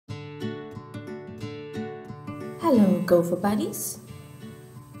Hello, Gopher Buddies.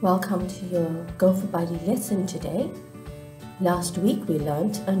 Welcome to your Gopher Buddy lesson today. Last week we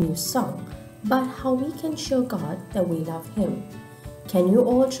learned a new song about how we can show God that we love Him. Can you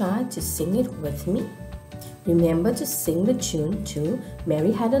all try to sing it with me? Remember to sing the tune to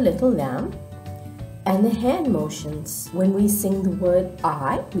Mary Had a Little Lamb. And the hand motions. When we sing the word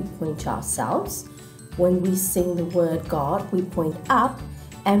I, we point to ourselves. When we sing the word God, we point up.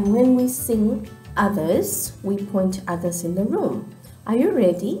 And when we sing others, we point to others in the room. Are you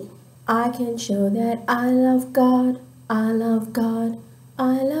ready? I can show that I love God, I love God,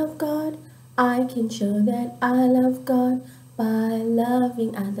 I love God. I can show that I love God by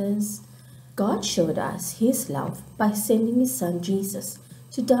loving others. God showed us His love by sending His Son Jesus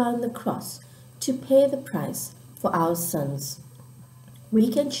to die on the cross to pay the price for our sins. We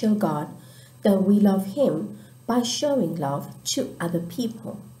can show God that we love Him by showing love to other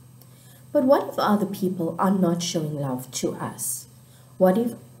people. But what if other people are not showing love to us? What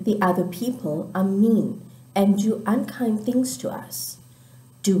if the other people are mean and do unkind things to us?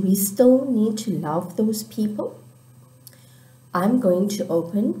 Do we still need to love those people? I'm going to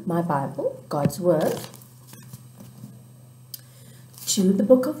open my Bible, God's Word, to the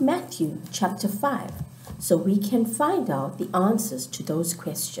book of Matthew, chapter 5, so we can find out the answers to those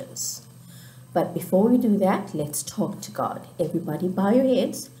questions. But before we do that, let's talk to God. Everybody bow your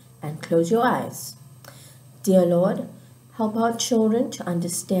heads and close your eyes. Dear Lord, help our children to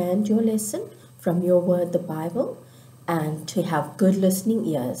understand your lesson from your word, the Bible, and to have good listening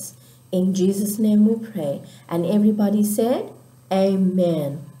ears. In Jesus' name we pray. And everybody said,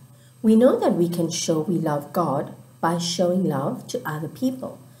 Amen. We know that we can show we love God by showing love to other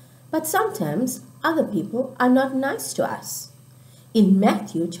people. But sometimes other people are not nice to us. In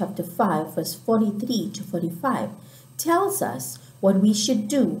Matthew chapter 5, verse 43 to 45, tells us what we should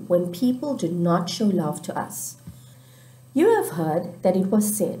do when people do not show love to us. You have heard that it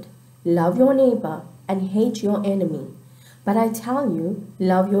was said, love your neighbor and hate your enemy. But I tell you,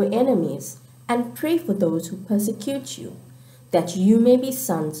 love your enemies and pray for those who persecute you, that you may be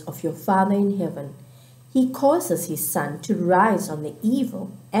sons of your Father in heaven. He causes His sun to rise on the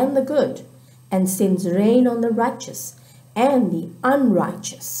evil and the good, and sends rain on the righteous and the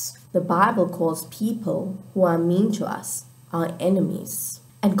unrighteous. The Bible calls people who are mean to us our enemies.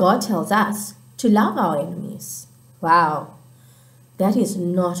 And God tells us to love our enemies. Wow, that is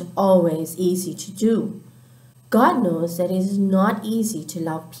not always easy to do. God knows that it is not easy to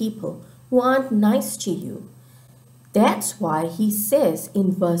love people who aren't nice to you. That's why He says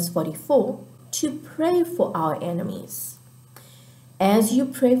in verse 44 to pray for our enemies. As you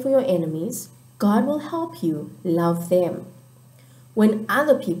pray for your enemies, God will help you love them. When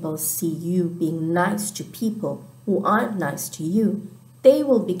other people see you being nice to people who aren't nice to you, they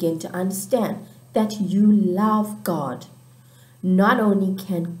will begin to understand that you love God. Not only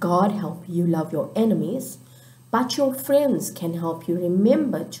can God help you love your enemies, but your friends can help you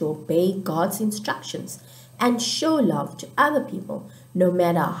remember to obey God's instructions and show love to other people, no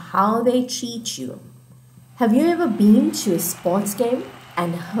matter how they treat you. Have you ever been to a sports game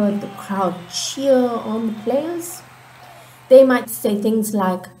and heard the crowd cheer on the players? They might say things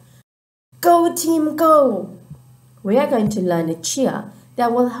like, "Go team, go!" We are going to learn a cheer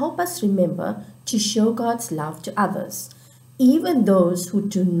that will help us remember to show God's love to others, even those who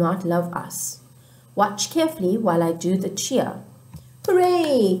do not love us. Watch carefully while I do the cheer.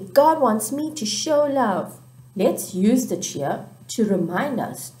 Hooray! God wants me to show love. Let's use the cheer to remind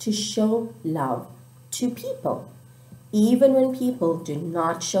us to show love to people, even when people do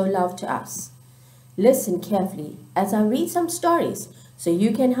not show love to us. Listen carefully as I read some stories so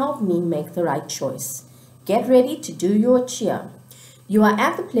you can help me make the right choice. Get ready to do your cheer. You are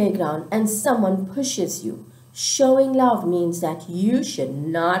at the playground and someone pushes you. Showing love means that you should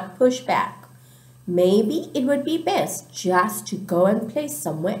not push back. Maybe it would be best just to go and play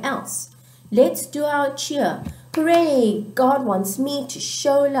somewhere else. Let's do our cheer. Hooray! God wants me to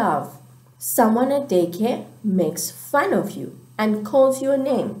show love. Someone at daycare makes fun of you and calls you a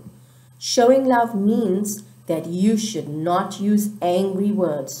name. Showing love means that you should not use angry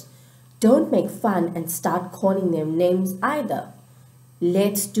words. Don't make fun and start calling them names either.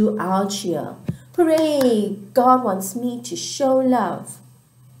 Let's do our cheer. Hooray! God wants me to show love.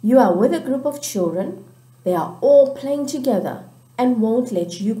 You are with a group of children. They are all playing together and won't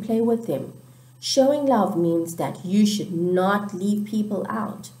let you play with them. Showing love means that you should not leave people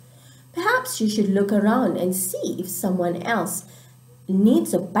out. Perhaps you should look around and see if someone else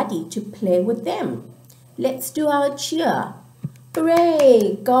needs a buddy to play with them. Let's do our cheer.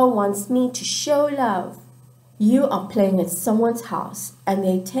 Hooray! God wants me to show love. You are playing at someone's house and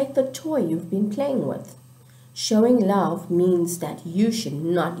they take the toy you've been playing with. Showing love means that you should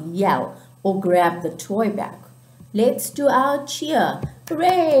not yell or grab the toy back. Let's do our cheer.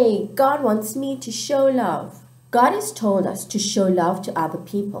 Hooray! God wants me to show love. God has told us to show love to other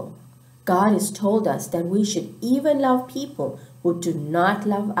people. God has told us that we should even love people who do not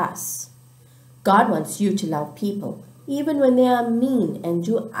love us. God wants you to love people even when they are mean and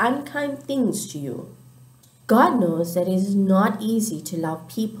do unkind things to you. God knows that it is not easy to love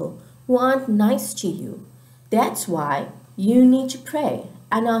people who aren't nice to you. That's why you need to pray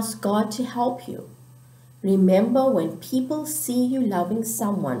and ask God to help you. Remember, when people see you loving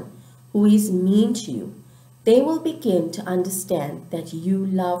someone who is mean to you, they will begin to understand that you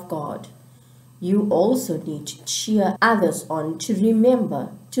love God. You also need to cheer others on to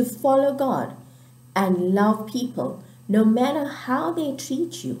remember to follow God and love people no matter how they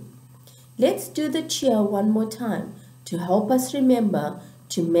treat you. Let's do the cheer one more time to help us remember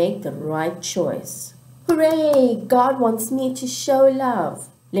to make the right choice. Hooray! God wants me to show love.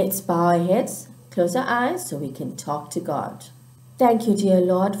 Let's bow our heads, close our eyes so we can talk to God. Thank you, dear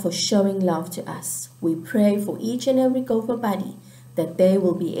Lord, for showing love to us. We pray for each and every Gopher buddy that they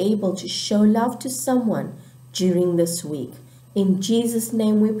will be able to show love to someone during this week. In Jesus'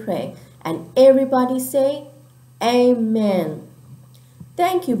 name we pray. And everybody say, Amen.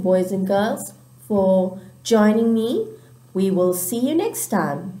 Thank you, boys and girls, for joining me. We will see you next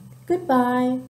time. Goodbye.